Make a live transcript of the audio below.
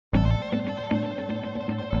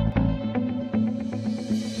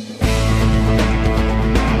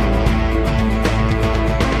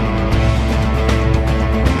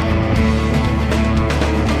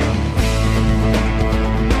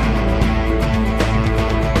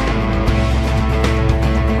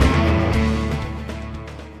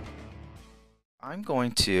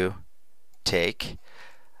going to take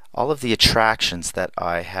all of the attractions that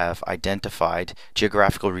I have identified,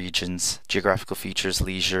 geographical regions, geographical features,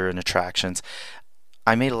 leisure, and attractions.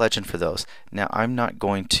 I made a legend for those. Now I'm not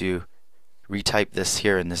going to retype this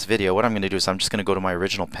here in this video. What I'm going to do is I'm just going to go to my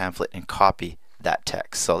original pamphlet and copy that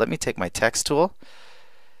text. So let me take my text tool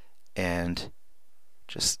and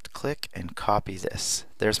just click and copy this.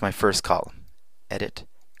 There's my first column. Edit,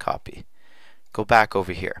 copy. Go back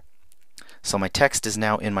over here. So my text is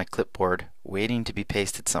now in my clipboard waiting to be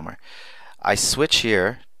pasted somewhere. I switch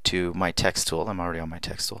here to my text tool. I'm already on my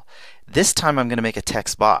text tool. This time I'm going to make a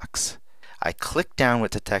text box. I click down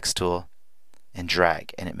with the text tool and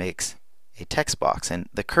drag, and it makes a text box, and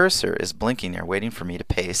the cursor is blinking there waiting for me to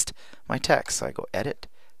paste my text. So I go edit,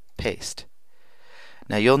 paste.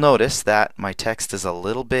 Now you'll notice that my text is a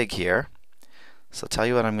little big here. So I'll tell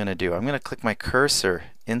you what I'm going to do. I'm going to click my cursor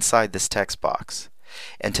inside this text box,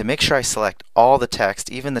 and to make sure I select all the text,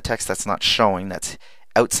 even the text that's not showing, that's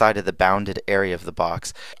outside of the bounded area of the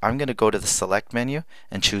box, I'm going to go to the select menu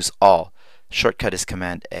and choose all. Shortcut is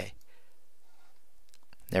Command A.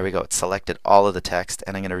 There we go. It selected all of the text,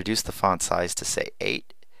 and I'm going to reduce the font size to say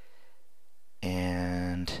 8,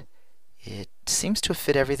 and it seems to have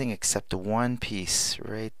fit everything except one piece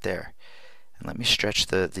right there. And let me stretch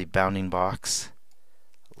the bounding box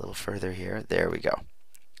a little further here. There we go.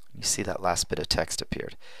 You see that last bit of text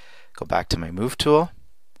appeared. Go back to my move tool,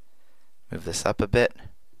 move this up a bit.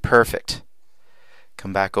 Perfect.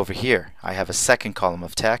 Come back over here. I have a second column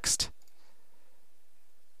of text,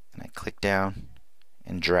 and I click down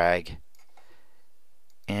and drag,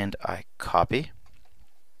 and I copy.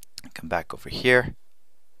 Come back over here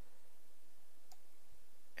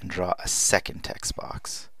and draw a second text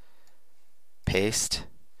box. Paste.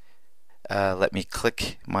 Let me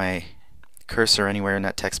click my cursor anywhere in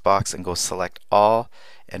that text box and go select all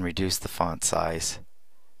and reduce the font size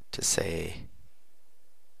to say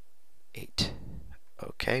 8.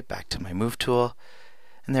 Okay, back to my move tool,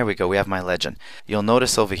 and there we go. We have my legend. You'll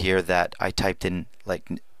notice over here that I typed in, like,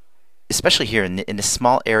 especially here in this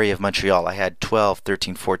small area of Montreal, I had 12,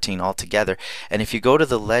 13, 14 all together. And if you go to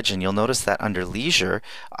the legend, you'll notice that under leisure,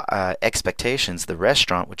 expectations, the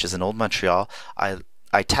restaurant, which is in Old Montreal,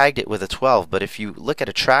 I tagged it with a 12, but if you look at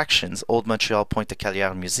attractions, Old Montreal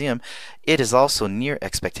Pointe-à-Calière Museum, it is also near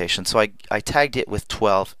expectation, so I tagged it with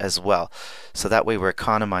 12 as well. So that way we're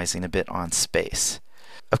economizing a bit on space.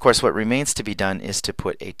 Of course, what remains to be done is to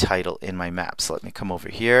put a title in my map. So let me come over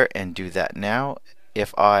here and do that now.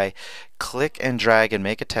 If I click and drag and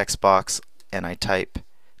make a text box, and I type,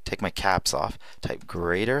 take my caps off, type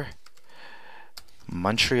Greater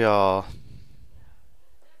Montreal,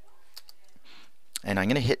 and I'm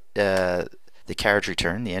going to hit the carriage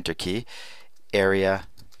return, the enter key, area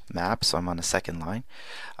map, so I'm on the second line.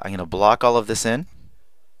 I'm going to block all of this in.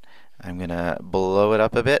 I'm going to blow it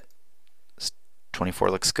up a bit.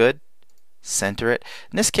 24 looks good. Center it.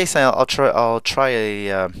 In this case, I'll try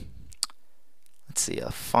a let's see,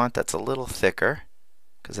 a font that's a little thicker,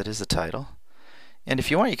 because it is a title. And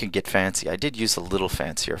if you want, you can get fancy. I did use a little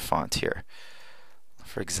fancier font here.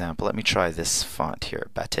 For example, let me try this font here,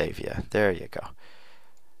 Batavia. There you go.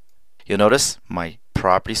 You'll notice my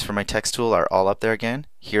properties for my text tool are all up there again.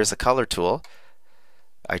 Here's a color tool.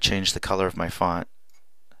 I changed the color of my font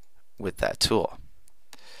with that tool.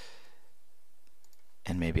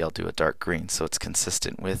 And maybe I'll do a dark green so it's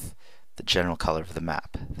consistent with the general color of the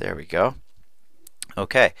map. There we go.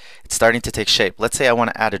 Okay, it's starting to take shape. Let's say I want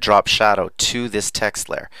to add a drop shadow to this text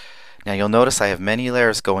layer. Now you'll notice I have many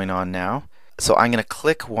layers going on now. So I'm going to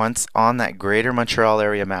click once on that Greater Montreal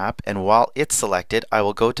area map, and while it's selected, I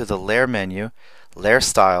will go to the Layer menu, Layer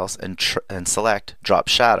Styles, and select Drop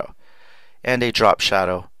Shadow. And a drop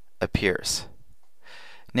shadow appears.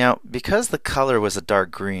 Now, because the color was a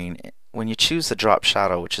dark green, when you choose the drop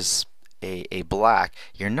shadow, which is a black,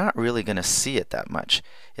 you're not really going to see it that much.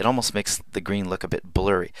 It almost makes the green look a bit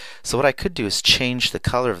blurry. So what I could do is change the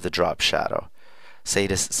color of the drop shadow. Say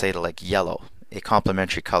to like yellow, a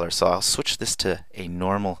complementary color. So I'll switch this to a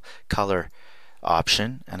normal color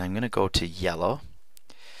option, and I'm going to go to yellow,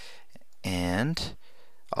 and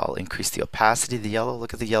I'll increase the opacity of the yellow.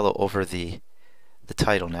 Look at the yellow over the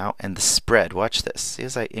title now, and the spread. Watch this. See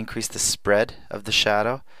as I increase the spread of the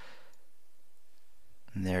shadow?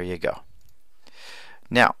 And there you go.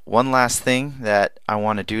 Now, one last thing that I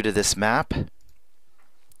want to do to this map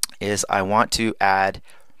is I want to add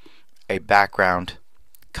a background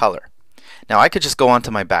color. Now I could just go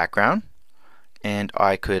onto my background and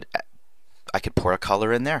I could pour a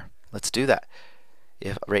color in there. Let's do that.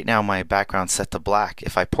 If right now my background's set to black,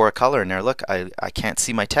 if I pour a color in there, look, I can't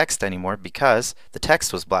see my text anymore because the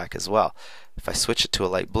text was black as well. If I switch it to a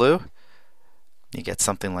light blue, you get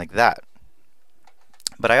something like that.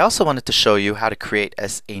 But I also wanted to show you how to create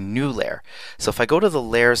as a new layer. So if I go to the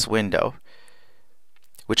layers window,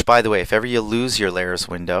 which by the way, if ever you lose your layers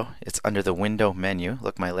window, it's under the window menu.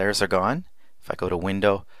 Look, my layers are gone. If I go to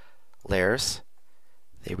window, layers,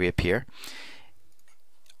 they reappear.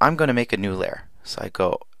 I'm going to make a new layer. So I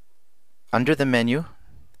go under the menu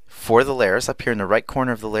for the layers up here in the right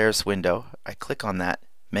corner of the layers window. I click on that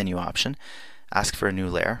menu option, ask for a new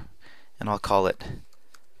layer, and I'll call it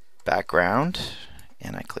background,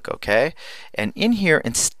 and I click OK. And in here,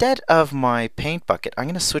 instead of my paint bucket, I'm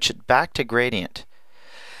going to switch it back to gradient.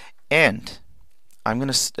 And I'm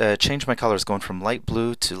going to change my colors going from light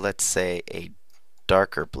blue to, let's say, a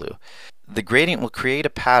darker blue. The gradient will create a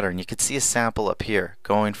pattern. You can see a sample up here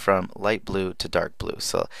going from light blue to dark blue.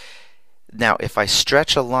 So now if I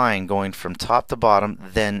stretch a line going from top to bottom,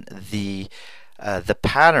 then the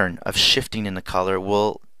pattern of shifting in the color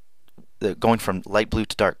will, going from light blue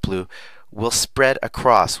to dark blue, will spread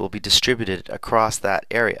across, will be distributed across that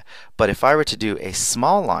area. But if I were to do a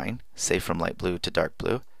small line, say from light blue to dark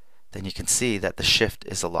blue, then you can see that the shift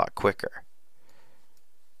is a lot quicker.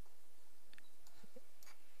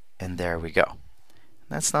 And there we go.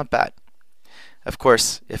 That's not bad. Of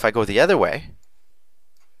course, if I go the other way,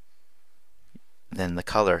 then the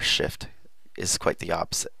color shift is quite the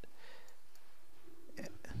opposite.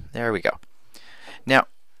 There we go. Now,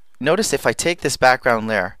 notice if I take this background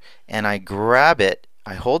layer and I grab it,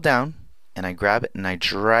 I hold down and I grab it and I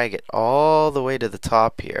drag it all the way to the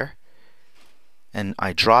top here, and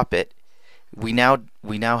I drop it, we now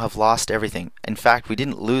have lost everything. In fact, we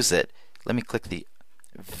didn't lose it. Let me click the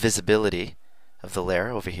visibility of the layer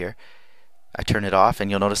over here. I turn it off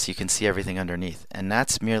and you'll notice you can see everything underneath, and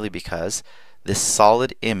that's merely because this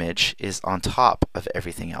solid image is on top of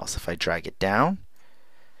everything else. If I drag it down,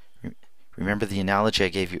 remember the analogy I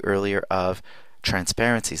gave you earlier of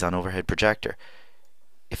transparencies on overhead projector.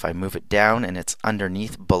 If I move it down and it's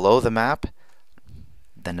underneath below the map,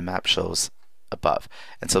 then the map shows above.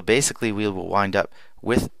 And so basically we will wind up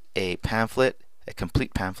with a pamphlet, a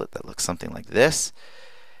complete pamphlet that looks something like this.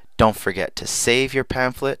 Don't forget to save your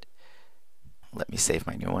pamphlet. Let me save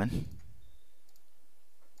my new one.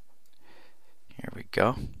 Here we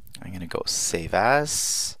go. I'm going to go save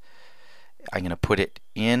as. I'm going to put it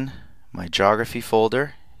in my geography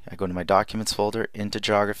folder. I go to my documents folder, into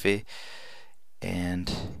geography,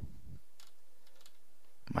 and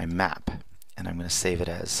my map. And I'm going to save it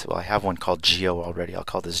as, well, I have one called Geo already. I'll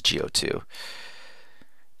call this Geo2.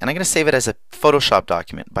 And I'm going to save it as a Photoshop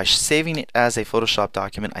document. By saving it as a Photoshop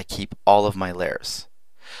document, I keep all of my layers.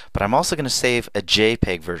 But I'm also going to save a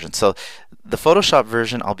JPEG version. So the Photoshop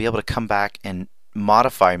version, I'll be able to come back and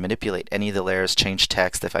modify, manipulate any of the layers, change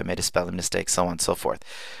text if I made a spelling mistake, so on and so forth.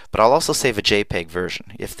 But I'll also save a JPEG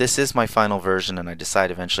version. If this is my final version and I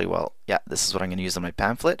decide eventually, well, yeah, this is what I'm going to use on my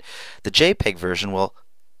pamphlet, the JPEG version will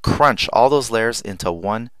crunch all those layers into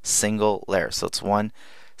one single layer. So it's one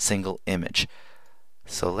single image.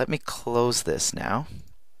 So let me close this now.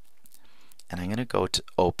 And I'm going to go to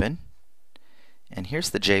Open. And here's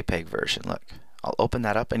the JPEG version. Look, I'll open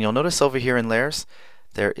that up and you'll notice over here in layers,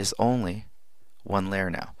 there is only one layer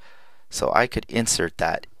now. So I could insert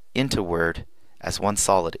that into Word as one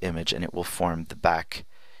solid image and it will form the back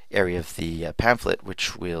area of the pamphlet,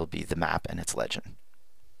 which will be the map and its legend.